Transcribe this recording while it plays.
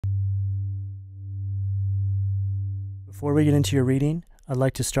Before we get into your reading, I'd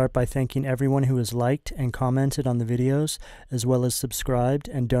like to start by thanking everyone who has liked and commented on the videos, as well as subscribed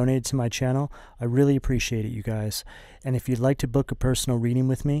and donated to my channel. I really appreciate it, you guys. And if you'd like to book a personal reading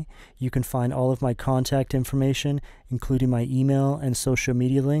with me, you can find all of my contact information, including my email and social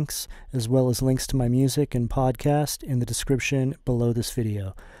media links, as well as links to my music and podcast in the description below this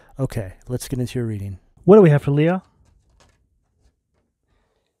video. Okay, let's get into your reading. What do we have for Leo?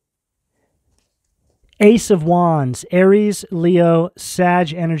 Ace of Wands, Aries, Leo,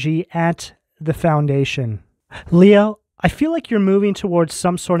 Sag energy at the foundation. Leo, I feel like you're moving towards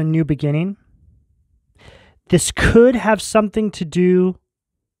some sort of new beginning. This could have something to do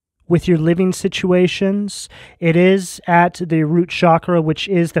with your living situations. It is at the root chakra, which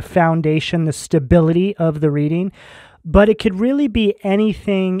is the foundation, the stability of the reading. But it could really be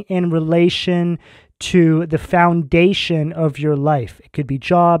anything in relation to the foundation of your life. It could be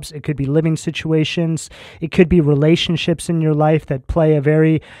jobs, it could be living situations, it could be relationships in your life that play a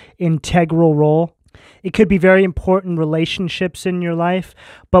very integral role. It could be very important relationships in your life.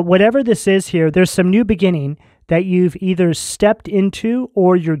 But whatever this is here, there's some new beginning that you've either stepped into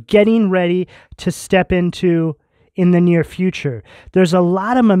or you're getting ready to step into in the near future. There's a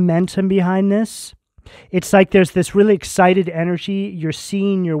lot of momentum behind this. It's like there's this really excited energy. You're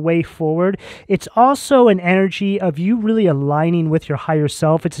seeing your way forward. It's also an energy of you really aligning with your higher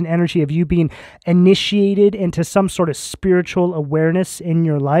self. It's an energy of you being initiated into some sort of spiritual awareness in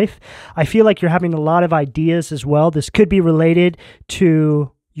your life. I feel like you're having a lot of ideas as well. This could be related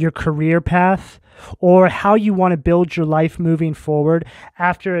to your career path or how you want to build your life moving forward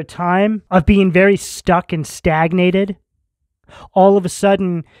after a time of being very stuck and stagnated. All of a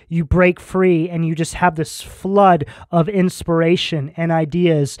sudden, you break free and you just have this flood of inspiration and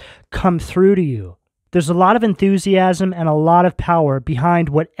ideas come through to you. There's a lot of enthusiasm and a lot of power behind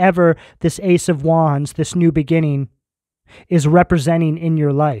whatever this Ace of Wands, this new beginning, is representing in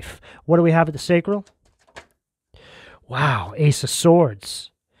your life. What do we have at the sacral? Wow, Ace of Swords.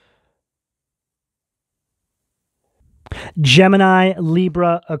 Gemini,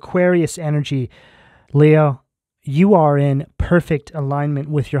 Libra, Aquarius energy. Leo, you are in perfect alignment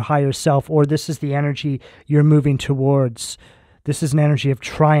with your higher self, or this is the energy you're moving towards. This is an energy of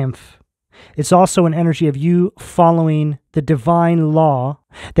triumph. It's also an energy of you following the divine law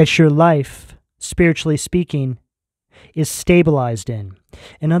that your life, spiritually speaking, is stabilized in.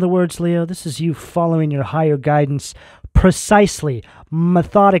 In other words, Leo, this is you following your higher guidance precisely,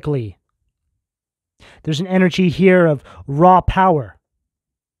 methodically. There's an energy here of raw power.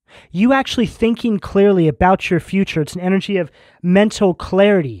 You actually thinking clearly about your future. It's an energy of mental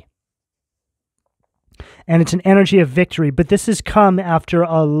clarity. And it's an energy of victory. But this has come after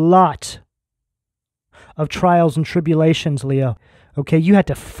a lot of trials and tribulations, Leo. Okay, you had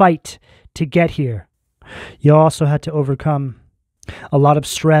to fight to get here. You also had to overcome a lot of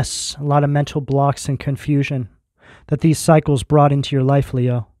stress, a lot of mental blocks and confusion that these cycles brought into your life,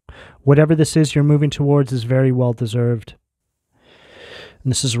 Leo. Whatever this is you're moving towards is very well deserved. And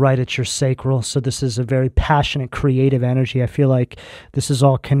this is right at your sacral, so this is a very passionate, creative energy. I feel like this is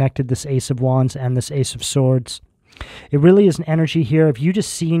all connected, this Ace of Wands and this Ace of Swords. It really is an energy here of you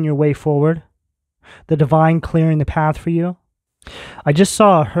just seeing your way forward, the divine clearing the path for you. I just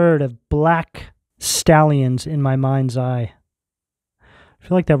saw a herd of black stallions in my mind's eye. I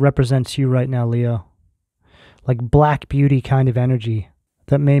feel like that represents you right now, Leo. Like black beauty kind of energy.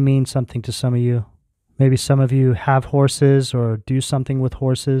 That may mean something to some of you. Maybe some of you have horses or do something with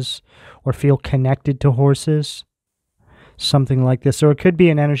horses or feel connected to horses. Something like this. Or it could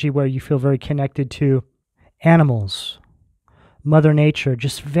be an energy where you feel very connected to animals, Mother Nature,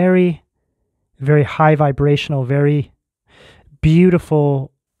 just very, very high vibrational, very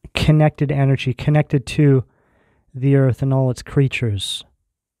beautiful, connected energy, connected to the earth and all its creatures.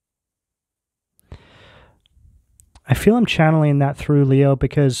 I feel I'm channeling that through, Leo,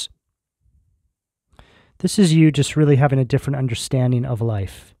 because this is you just really having a different understanding of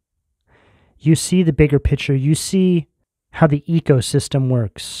life. You see the bigger picture. You see how the ecosystem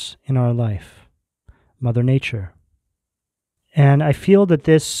works in our life, Mother Nature. And I feel that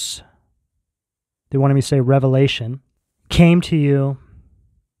this, they wanted me to say revelation, came to you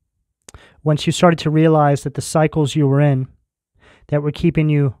once you started to realize that the cycles you were in that were keeping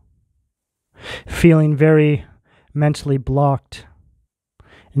you feeling very mentally blocked,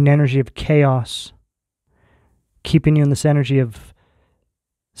 an energy of chaos, keeping you in this energy of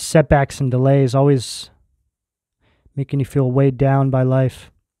setbacks and delays, always making you feel weighed down by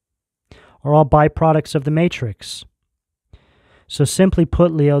life, are all byproducts of the matrix. So simply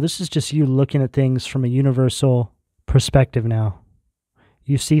put, Leo, this is just you looking at things from a universal perspective now.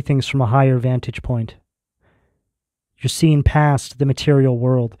 You see things from a higher vantage point. You're seeing past the material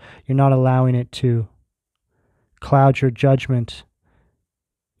world. You're not allowing it to cloud your judgment.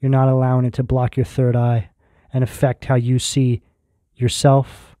 You're not allowing it to block your third eye and affect how you see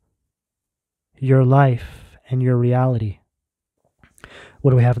yourself, your life, and your reality.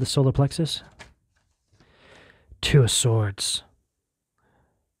 What do we have at the solar plexus? Two of Swords.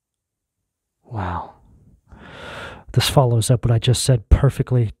 Wow. This follows up what I just said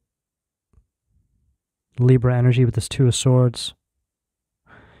perfectly. Libra energy with this Two of Swords.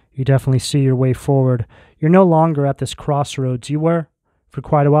 You definitely see your way forward. You're no longer at this crossroads. You were for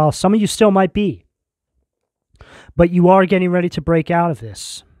quite a while. Some of you still might be. But you are getting ready to break out of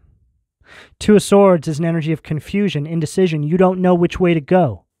this. Two of Swords is an energy of confusion, indecision. You don't know which way to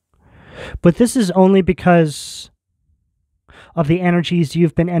go. But this is only because of the energies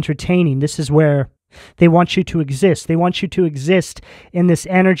you've been entertaining. This is where they want you to exist. They want you to exist in this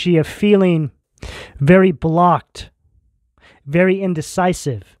energy of feeling very blocked, very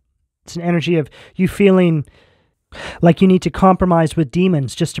indecisive. It's an energy of you feeling like you need to compromise with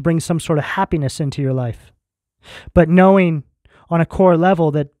demons just to bring some sort of happiness into your life. But knowing on a core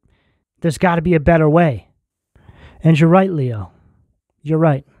level that there's got to be a better way. And you're right, Leo. You're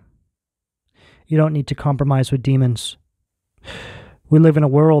right. You don't need to compromise with demons. We live in a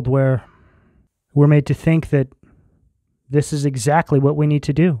world where we're made to think that this is exactly what we need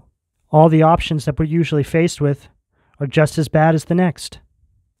to do. All the options that we're usually faced with are just as bad as the next.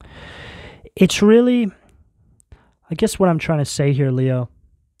 It's really, I guess what I'm trying to say here, Leo,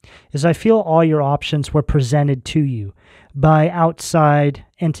 is I feel all your options were presented to you by outside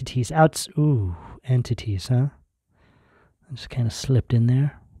entities. Entities, huh? I just kind of slipped in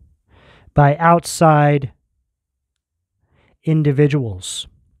there. By outside individuals.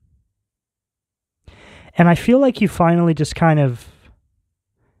 And I feel like you finally just kind of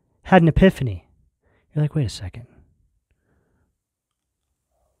had an epiphany. You're like, wait a second.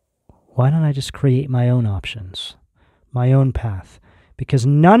 Why don't I just create my own options, my own path? Because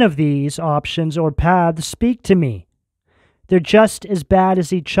none of these options or paths speak to me. They're just as bad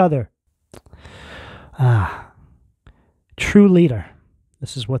as each other. True leader.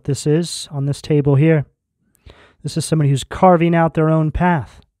 This is what this is on this table here. This is somebody who's carving out their own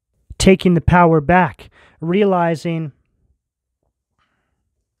path, taking the power back, realizing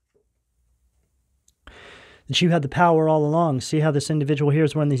that you had the power all along. See how this individual here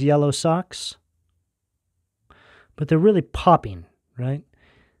is wearing these yellow socks? But they're really popping, right?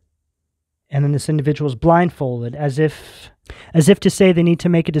 And then this individual is blindfolded as if to say they need to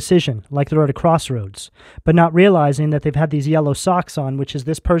make a decision, like they're at a crossroads, but not realizing that they've had these yellow socks on, which is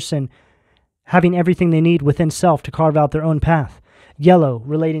this person having everything they need within self to carve out their own path. Yellow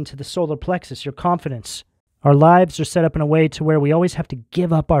relating to the solar plexus, your confidence. Our lives are set up in a way to where we always have to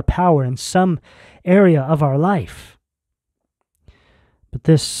give up our power in some area of our life. But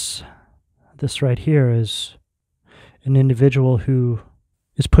this right here is an individual who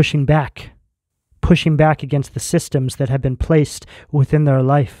is pushing back against the systems that have been placed within their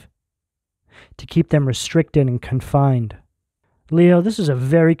life to keep them restricted and confined. Leo, this is a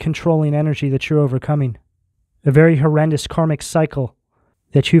very controlling energy that you're overcoming, a very horrendous karmic cycle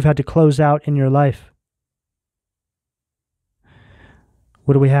that you've had to close out in your life.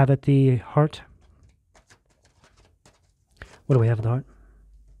 What do we have at the heart? What do we have at the heart?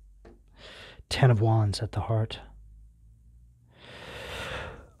 10 of Wands at the heart.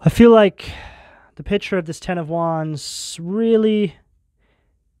 I feel like the picture of this 10 of Wands really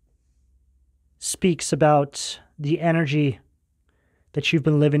speaks about the energy that you've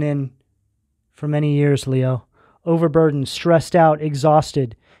been living in for many years, Leo. Overburdened, stressed out,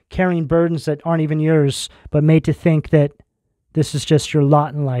 exhausted, carrying burdens that aren't even yours, but made to think that this is just your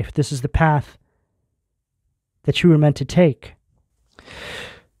lot in life. This is the path that you were meant to take.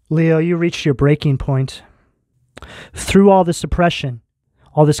 Leo, you reached your breaking point. Through all this oppression,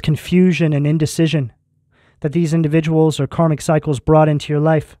 all this confusion and indecision that these individuals or karmic cycles brought into your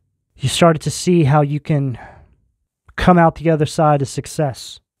life, you started to see how you can come out the other side as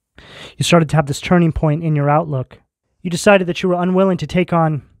success. You started to have this turning point in your outlook. You decided that you were unwilling to take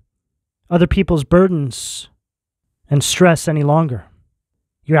on other people's burdens and stress any longer.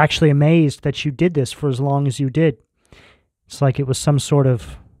 You're actually amazed that you did this for as long as you did. It's like it was some sort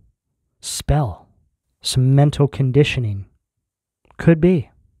of spell, some mental conditioning. Could be.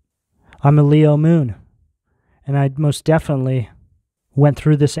 I'm a Leo moon, and I most definitely went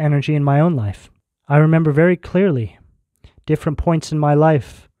through this energy in my own life. I remember very clearly different points in my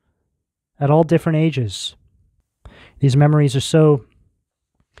life at all different ages. These memories are so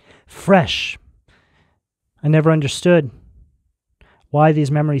fresh. I never understood why these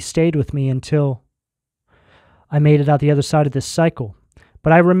memories stayed with me until I made it out the other side of this cycle.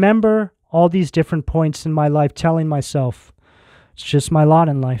 But I remember all these different points in my life telling myself, it's just my lot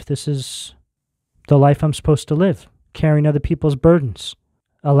in life. This is the life I'm supposed to live, carrying other people's burdens,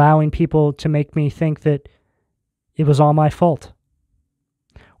 allowing people to make me think that it was all my fault,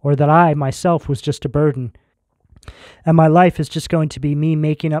 or that I myself was just a burden. And my life is just going to be me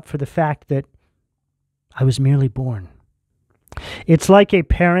making up for the fact that I was merely born. It's like a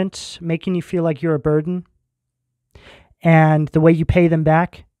parent making you feel like you're a burden, and the way you pay them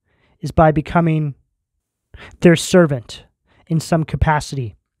back is by becoming their servant in some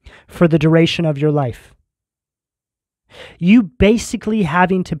capacity for the duration of your life. You basically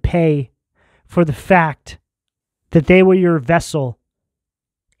having to pay for the fact that they were your vessel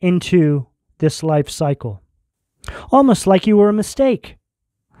into this life cycle. Almost like you were a mistake.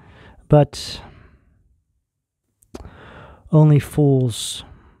 But only fools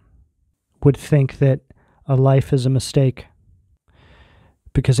would think that a life is a mistake.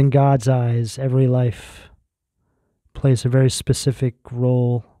 Because in God's eyes, every life plays a very specific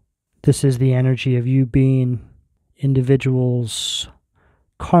role. This is the energy of you being individuals'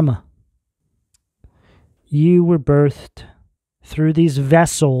 karma. You were birthed through these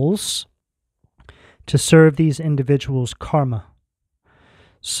vessels to serve these individuals' karma.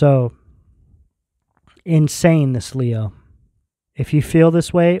 So, in saying this, Leo, if you feel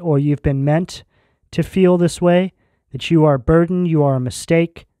this way, or you've been meant to feel this way, that you are a burden, you are a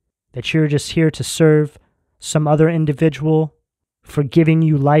mistake, that you're just here to serve some other individual for giving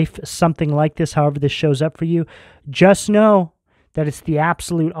you life, something like this, however this shows up for you, just know that it's the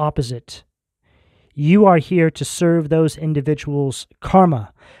absolute opposite. You are here to serve those individuals'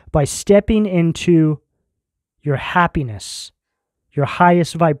 karma by stepping into your happiness, your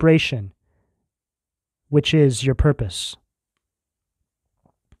highest vibration, which is your purpose.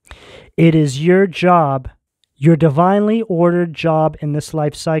 It is your job, your divinely ordered job in this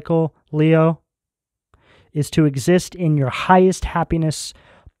life cycle, Leo, is to exist in your highest happiness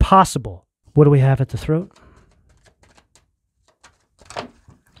possible. What do we have at the throat?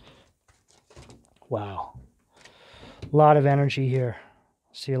 Wow. A lot of energy here.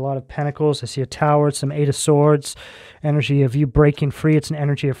 I see a lot of pentacles. I see a tower, some 8 of swords. Energy of you breaking free. It's an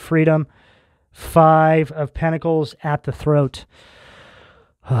energy of freedom. 5 of pentacles at the throat.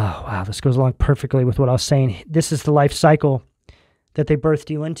 Oh, wow, this goes along perfectly with what I was saying. This is the life cycle that they birthed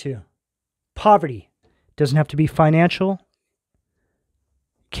you into. Poverty. Doesn't have to be financial.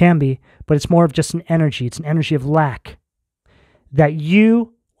 Can be, but it's more of just an energy. It's an energy of lack. That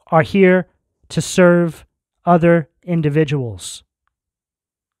you are here to serve other individuals.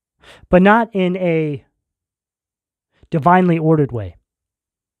 But not in a divinely ordered way.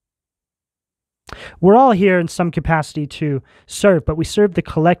 We're all here in some capacity to serve, but we serve the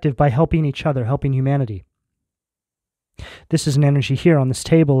collective by helping each other, helping humanity. This is an energy here on this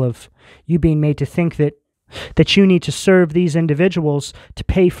table of you being made to think that you need to serve these individuals to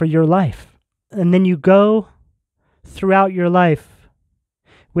pay for your life. And then you go throughout your life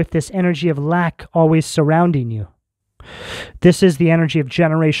with this energy of lack always surrounding you. This is the energy of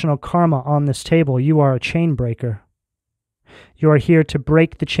generational karma on this table. You are a chain breaker. You are here to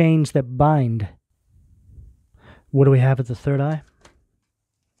break the chains that bind. What do we have at the third eye?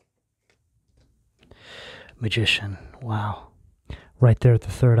 Magician. Wow. Right there at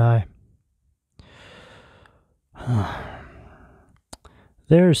the third eye.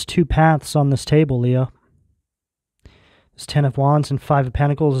 There's 2 paths on this table, Leo. This 10 of Wands and 5 of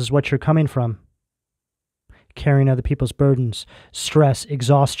Pentacles is what you're coming from. Carrying other people's burdens, stress,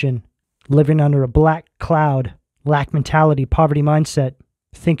 exhaustion, living under a black cloud, lack mentality, poverty mindset,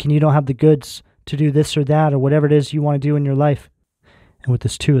 thinking you don't have the goods to do this or that or whatever it is you want to do in your life. And with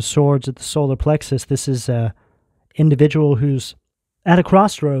this 2 of Swords at the solar plexus, this is an individual who's at a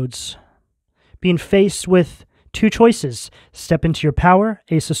crossroads, being faced with 2 choices. Step into your power,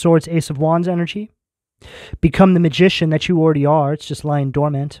 Ace of Swords, Ace of Wands energy. Become the magician that you already are. It's just lying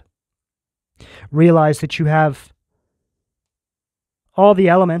dormant. Realize that you have all the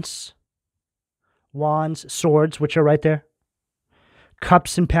elements. Wands, swords, which are right there.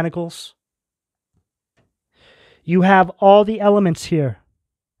 Cups and pentacles. You have all the elements here.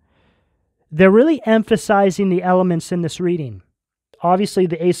 They're really emphasizing the elements in this reading. Obviously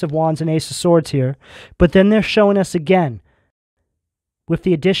the Ace of Wands and Ace of Swords here, but then they're showing us again with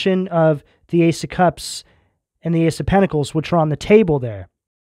the addition of the Ace of Cups and the Ace of Pentacles, which are on the table there.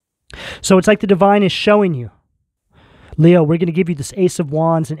 So it's like the divine is showing you, Leo, we're going to give you this Ace of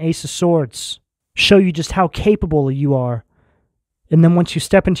Wands and Ace of Swords, show you just how capable you are. And then once you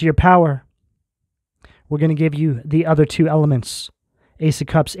step into your power, we're going to give you the other 2 elements, Ace of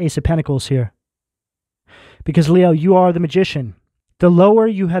Cups, Ace of Pentacles here. Because, Leo, you are the magician. The lower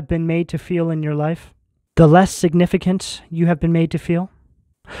you have been made to feel in your life, the less significant you have been made to feel,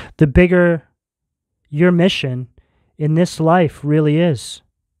 the bigger your mission in this life really is.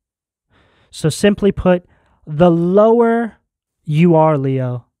 So simply put, the lower you are,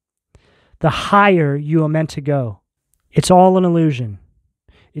 Leo, the higher you are meant to go. It's all an illusion.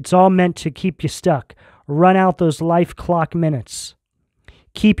 It's all meant to keep you stuck, run out those life clock minutes,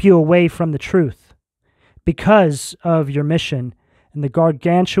 keep you away from the truth because of your mission and the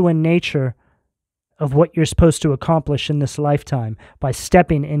gargantuan nature of what you're supposed to accomplish in this lifetime by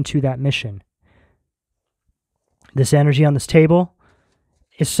stepping into that mission. This energy on this table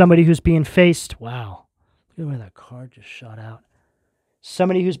is somebody who's being faced. Wow. Look at where that card just shot out.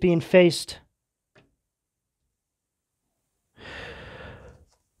 Somebody who's being faced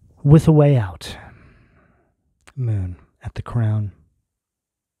with a way out. Moon at the crown.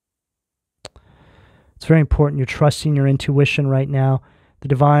 It's very important. You're trusting your intuition right now. The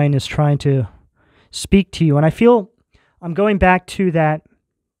divine is trying to speak to you. And I feel I'm going back to that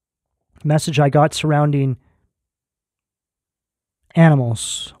message I got surrounding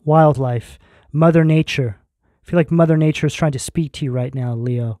animals, wildlife, Mother Nature. I feel like Mother Nature is trying to speak to you right now,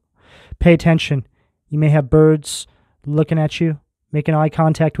 Leo. Pay attention. You may have birds looking at you, making eye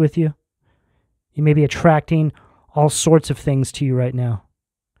contact with you. You may be attracting all sorts of things to you right now.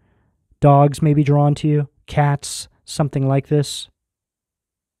 Dogs may be drawn to you, cats, something like this.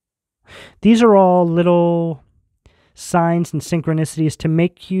 These are all little signs and synchronicities to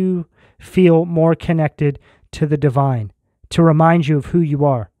make you feel more connected to the divine, to remind you of who you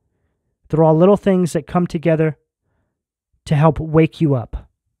are. They're all little things that come together to help wake you up.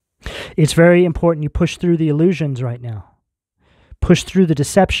 It's very important you push through the illusions right now. Push through the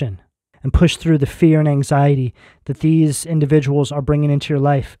deception and push through the fear and anxiety that these individuals are bringing into your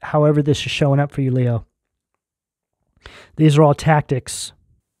life, however this is showing up for you, Leo. These are all tactics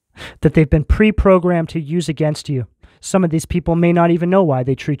that they've been pre-programmed to use against you. Some of these people may not even know why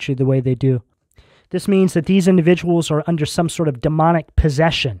they treat you the way they do. This means that these individuals are under some sort of demonic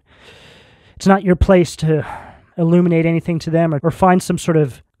possession. It's not your place to illuminate anything to them or find some sort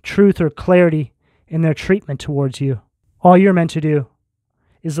of truth or clarity in their treatment towards you. All you're meant to do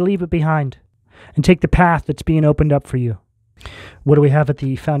is leave it behind and take the path that's being opened up for you. What do we have at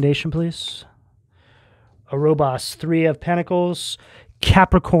the foundation, please? Arobos, 3 of Pentacles,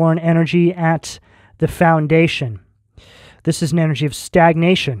 Capricorn energy at the foundation. This is an energy of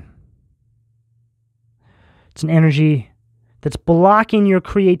stagnation. It's an energy that's blocking your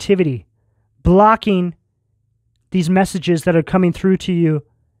creativity, blocking these messages that are coming through to you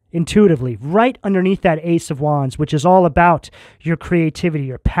intuitively, right underneath that Ace of Wands, which is all about your creativity,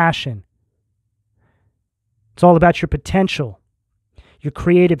 your passion. It's all about your potential, your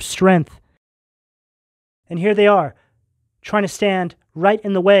creative strength. And here they are, trying to stand right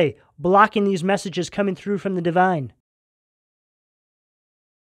in the way, blocking these messages coming through from the divine.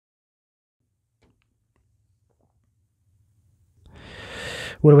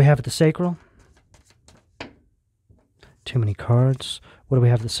 What do we have at the sacral? Too many cards. What do we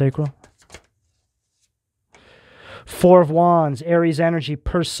have at the sacral? 4 of Wands, Aries energy,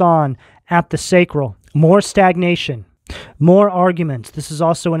 person at the sacral. More stagnation, more arguments. This is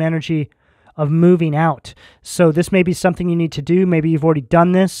also an energy of moving out. So this may be something you need to do. Maybe you've already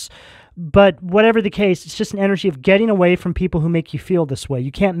done this. But whatever the case, it's just an energy of getting away from people who make you feel this way.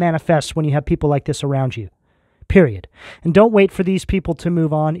 You can't manifest when you have people like this around you. Period. And don't wait for these people to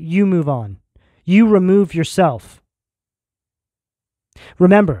move on. You move on. You remove yourself.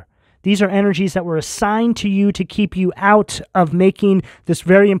 Remember, these are energies that were assigned to you to keep you out of making this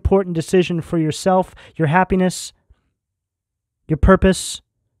very important decision for yourself, your happiness, your purpose,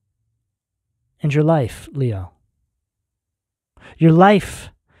 and your life, Leo. Your life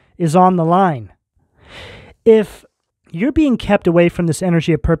is on the line. If you're being kept away from this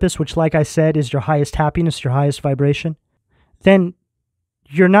energy of purpose, which, like I said, is your highest happiness, your highest vibration, then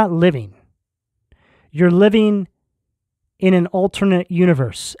you're not living. You're living in an alternate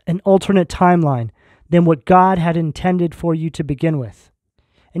universe, an alternate timeline than what God had intended for you to begin with.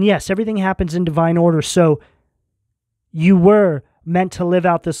 And yes, everything happens in divine order, so you were meant to live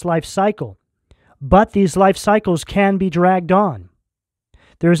out this life cycle. But these life cycles can be dragged on.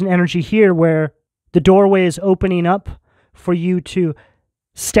 There's an energy here where the doorway is opening up for you to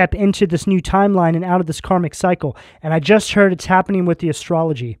step into this new timeline and out of this karmic cycle. And I just heard it's happening with the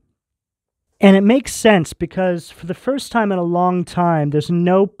astrology. And it makes sense because for the first time in a long time, there's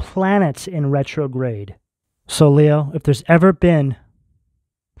no planets in retrograde. So Leo, if there's ever been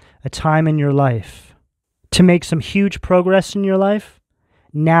a time in your life to make some huge progress in your life,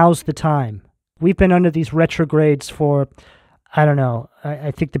 now's the time. we've been under these retrogrades for, I don't know,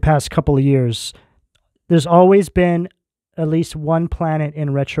 I think the past couple of years. There's always been at least one planet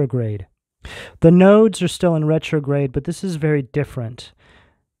in retrograde. The nodes are still in retrograde, but this is very different.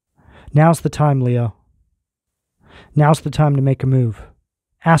 Now's the time, Leo. Now's the time to make a move.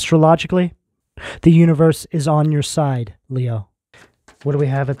 Astrologically, the universe is on your side, Leo. What do we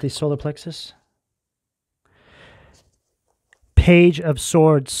have at the solar plexus? Page of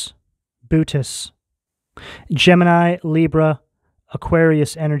Swords, Bootus. Gemini, Libra,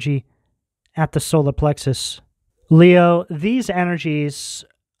 Aquarius energy at the solar plexus. Leo, these energies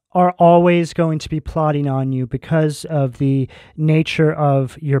are always going to be plotting on you because of the nature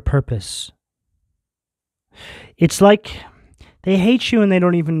of your purpose. It's like they hate you and they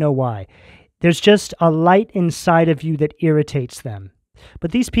don't even know why. There's just a light inside of you that irritates them.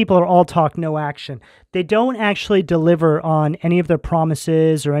 But these people are all talk, no action. They don't actually deliver on any of their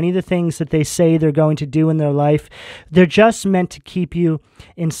promises or any of the things that they say they're going to do in their life. They're just meant to keep you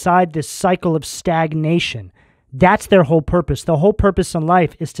inside this cycle of stagnation. That's their whole purpose. The whole purpose in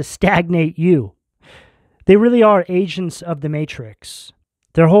life is to stagnate you. They really are agents of the Matrix.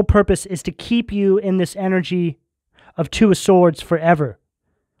 Their whole purpose is to keep you in this energy of Two of Swords forever.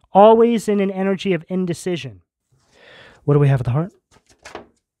 Always in an energy of indecision. What do we have at the heart?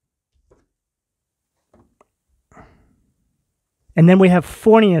 And then we have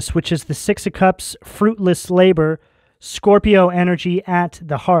Fornius, which is the Six of Cups, fruitless labor, Scorpio energy at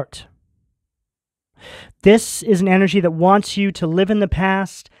the heart. This is an energy that wants you to live in the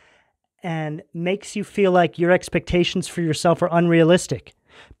past and makes you feel like your expectations for yourself are unrealistic.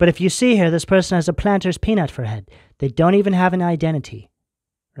 But if you see here, this person has a planter's peanut for a head. They don't even have an identity,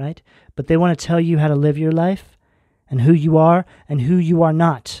 right? But they want to tell you how to live your life and who you are and who you are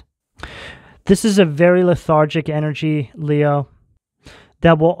not. This is a very lethargic energy, Leo,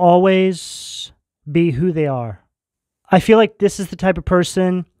 that will always be who they are. I feel like this is the type of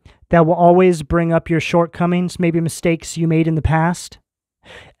person that will always bring up your shortcomings, maybe mistakes you made in the past,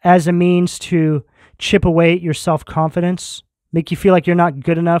 as a means to chip away at your self-confidence, make you feel like you're not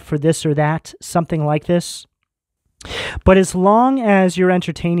good enough for this or that, something like this. But as long as you're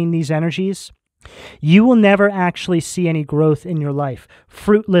entertaining these energies, you will never actually see any growth in your life.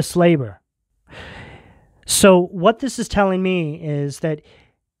 Fruitless labor. So what this is telling me is that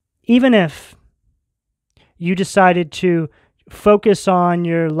even if you decided to focus on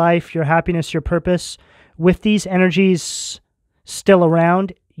your life, your happiness, your purpose, with these energies still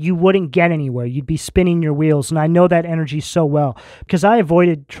around, you wouldn't get anywhere. You'd be spinning your wheels. And I know that energy so well because I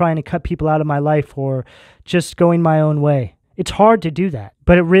avoided trying to cut people out of my life or just going my own way. It's hard to do that,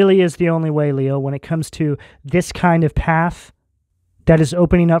 but it really is the only way, Leo, when it comes to this kind of path that is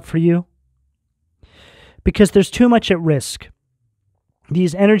opening up for you. Because there's too much at risk.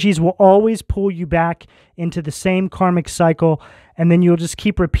 These energies will always pull you back into the same karmic cycle, and then you'll just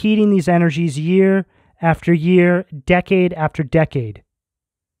keep repeating these energies year after year, decade after decade.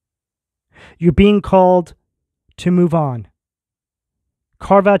 You're being called to move on.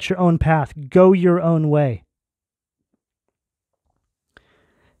 Carve out your own path. Go your own way.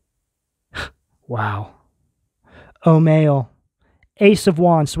 Wow. Oh, male. Ace of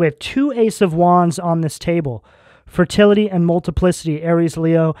Wands. So we have two Ace of Wands on this table. Fertility and multiplicity. Aries,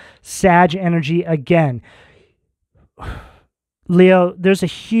 Leo, Sag energy again. Leo, there's a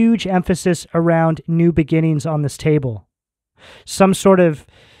huge emphasis around new beginnings on this table. Some sort of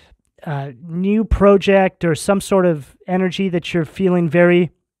new project or some sort of energy that you're feeling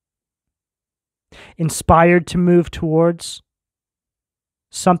very inspired to move towards.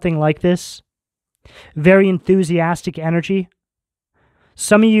 Something like this. Very enthusiastic energy.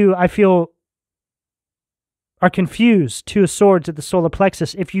 Some of you, I feel, are confused, Two of Swords at the solar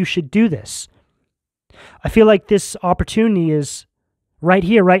plexus, if you should do this. I feel like this opportunity is right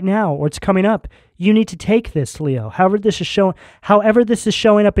here, right now, or it's coming up. You need to take this, Leo, however this is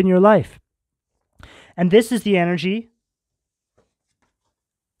showing up in your life. And this is the energy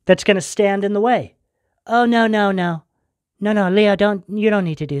that's going to stand in the way. Oh, no, no, no. No, no, Leo, you don't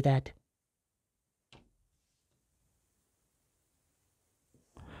need to do that.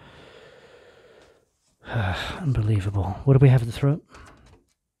 Unbelievable. What do we have at the throat?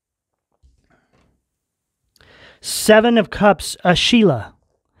 Seven of Cups, Sheila.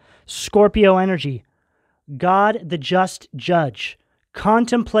 Scorpio energy. God, the just judge.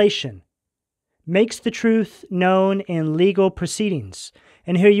 Contemplation. Makes the truth known in legal proceedings.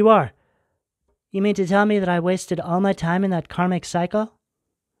 And here you are. You mean to tell me that I wasted all my time in that karmic cycle?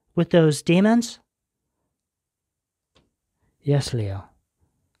 With those demons? Yes, Leo.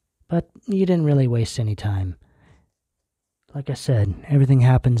 But you didn't really waste any time. Like I said, everything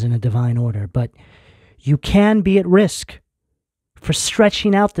happens in a divine order, but you can be at risk for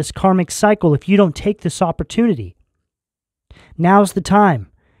stretching out this karmic cycle if you don't take this opportunity. Now's the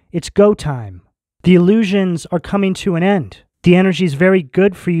time. It's go time. The illusions are coming to an end. The energy is very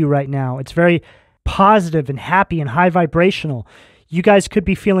good for you right now. It's very positive and happy and high vibrational. You guys could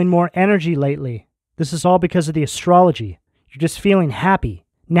be feeling more energy lately. This is all because of the astrology. You're just feeling happy.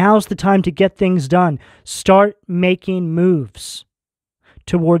 Now's the time to get things done. Start making moves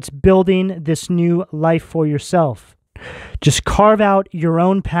towards building this new life for yourself. Just carve out your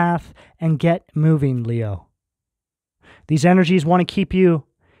own path and get moving, Leo. These energies want to keep you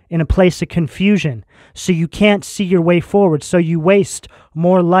in a place of confusion, so you can't see your way forward, so you waste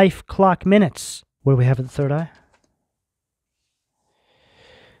more life clock minutes. What do we have at the third eye?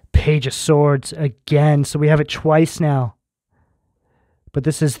 Page of Swords again, so we have it twice now. But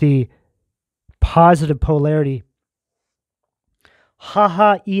this is the positive polarity.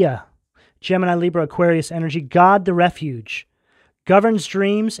 Ia, Gemini, Libra, Aquarius energy. God the refuge. Governs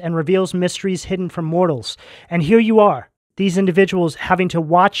dreams and reveals mysteries hidden from mortals. And here you are. These individuals having to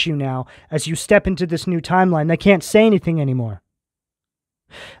watch you now as you step into this new timeline. They can't say anything anymore.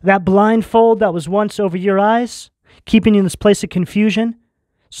 That blindfold that was once over your eyes, keeping you in this place of confusion,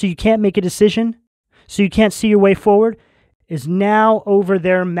 so you can't make a decision, so you can't see your way forward, is now over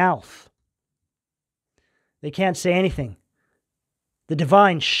their mouth. They can't say anything. The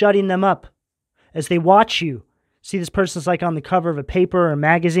divine shutting them up as they watch you. See, this person's like on the cover of a paper or a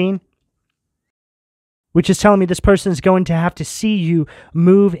magazine, which is telling me this person is going to have to see you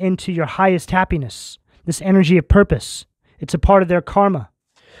move into your highest happiness, this energy of purpose. It's a part of their karma.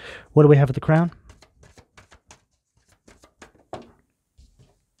 What do we have at the crown?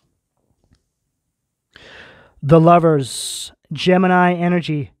 The Lovers, Gemini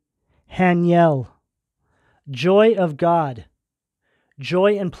energy, Haniel. Joy of God.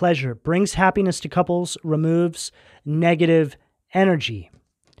 Joy and pleasure brings happiness to couples, removes negative energy.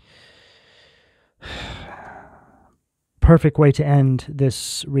 Perfect way to end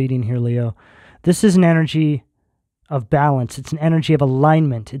this reading here, Leo. This is an energy of balance. It's an energy of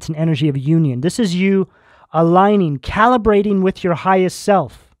alignment. It's an energy of union. This is you aligning, calibrating with your highest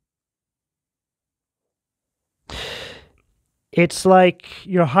self. It's like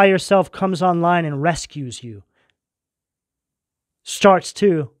your higher self comes online and rescues you. Starts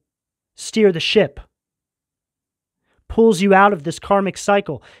to steer the ship. Pulls you out of this karmic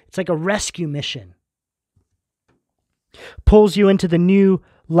cycle. It's like a rescue mission. Pulls you into the new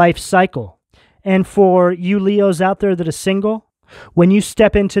life cycle. And for you Leos out there that are single, when you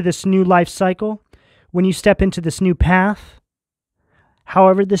step into this new life cycle, when you step into this new path,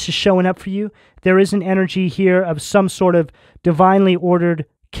 however this is showing up for you, there is an energy here of some sort of divinely ordered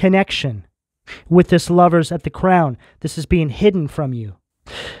connection with this Lovers at the crown. This is being hidden from you.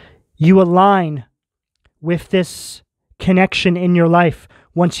 You align with this connection in your life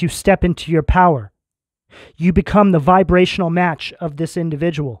once you step into your power. You become the vibrational match of this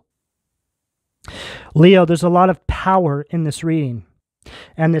individual. Leo, there's a lot of power in this reading.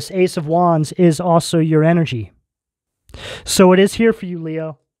 And this Ace of Wands is also your energy. So it is here for you,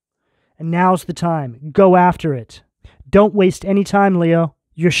 Leo. And now's the time. Go after it. Don't waste any time, Leo.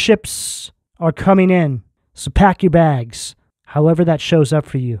 Your ships are coming in. So pack your bags. However that shows up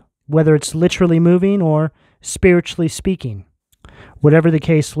for you. Whether it's literally moving or spiritually speaking. Whatever the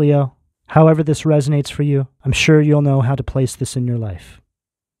case, Leo. However this resonates for you, I'm sure you'll know how to place this in your life.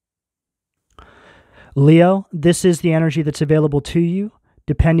 Leo, this is the energy that's available to you,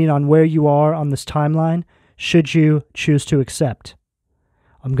 depending on where you are on this timeline, should you choose to accept.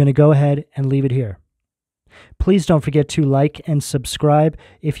 I'm going to go ahead and leave it here. Please don't forget to like and subscribe.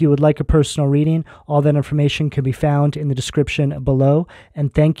 If you would like a personal reading, all that information can be found in the description below.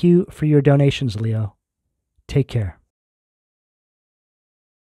 And thank you for your donations, Leo. Take care.